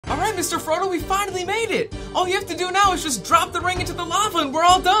Alright, Mr. Frodo, we finally made it! All you have to do now is just drop the ring into the lava and we're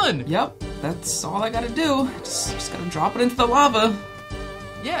all done! Yep, that's all I gotta do. Just gotta drop it into the lava.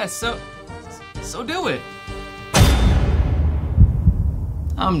 Yeah, so do it.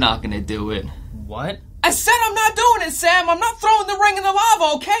 I'm not gonna do it. What? I said I'm not doing it, Sam! I'm not throwing the ring in the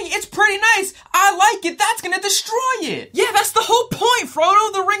lava, okay? It's pretty nice. I like it. That's gonna destroy it. Yeah, that's the whole point,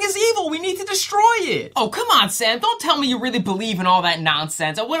 Frodo! The ring is evil! We need to destroy it! Oh, come on, Sam. Don't tell me you really believe in all that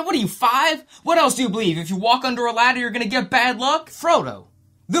nonsense. What are you, 5? What else do you believe? If you walk under a ladder, you're gonna get bad luck? Frodo,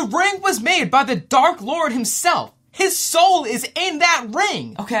 the ring was made by the Dark Lord himself. His soul is in that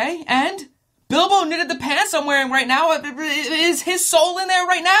ring! Okay, and? Bilbo knitted the pants I'm wearing right now. Is his soul in there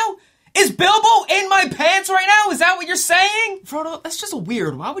right now? Is Bilbo in my pants right now? Is that what you're saying? Frodo, that's just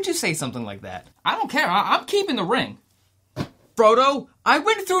weird. Why would you say something like that? I don't care. I'm keeping the ring. Frodo, I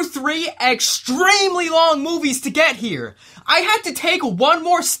went through 3 extremely long movies to get here. I had to take one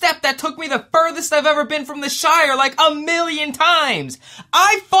more step that took me the furthest I've ever been from the Shire, like 1,000,000 times.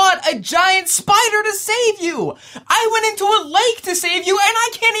 I fought a giant spider to save you. I went into a lake to save you, and I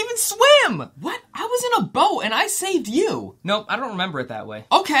can't even swim. What? I was in a boat and I saved you. Nope, I don't remember it that way.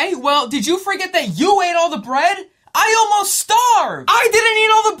 Okay, well, did you forget that you ate all the bread? I almost starved. I didn't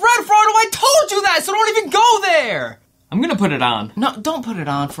eat all the bread, Frodo. I told you that, so don't even go there. I'm gonna put it on. No, don't put it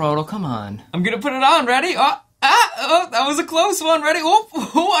on, Frodo. Come on. I'm gonna put it on. Ready? Oh, that was a close one. Ready?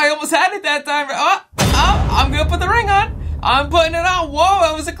 Oh, I almost had it that time. I'm gonna put the ring on. I'm putting it on. Whoa,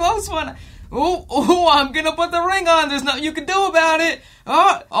 that was a close one. Oh, I'm gonna put the ring on. There's nothing you can do about it.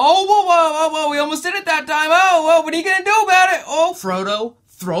 Whoa, we almost did it that time. Oh, what are you gonna do about it? Oh, Frodo,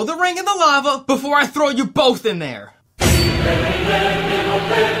 throw the ring in the lava before I throw you both in there.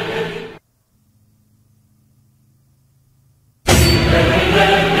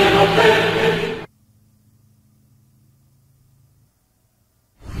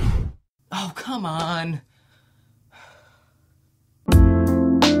 Oh, come on.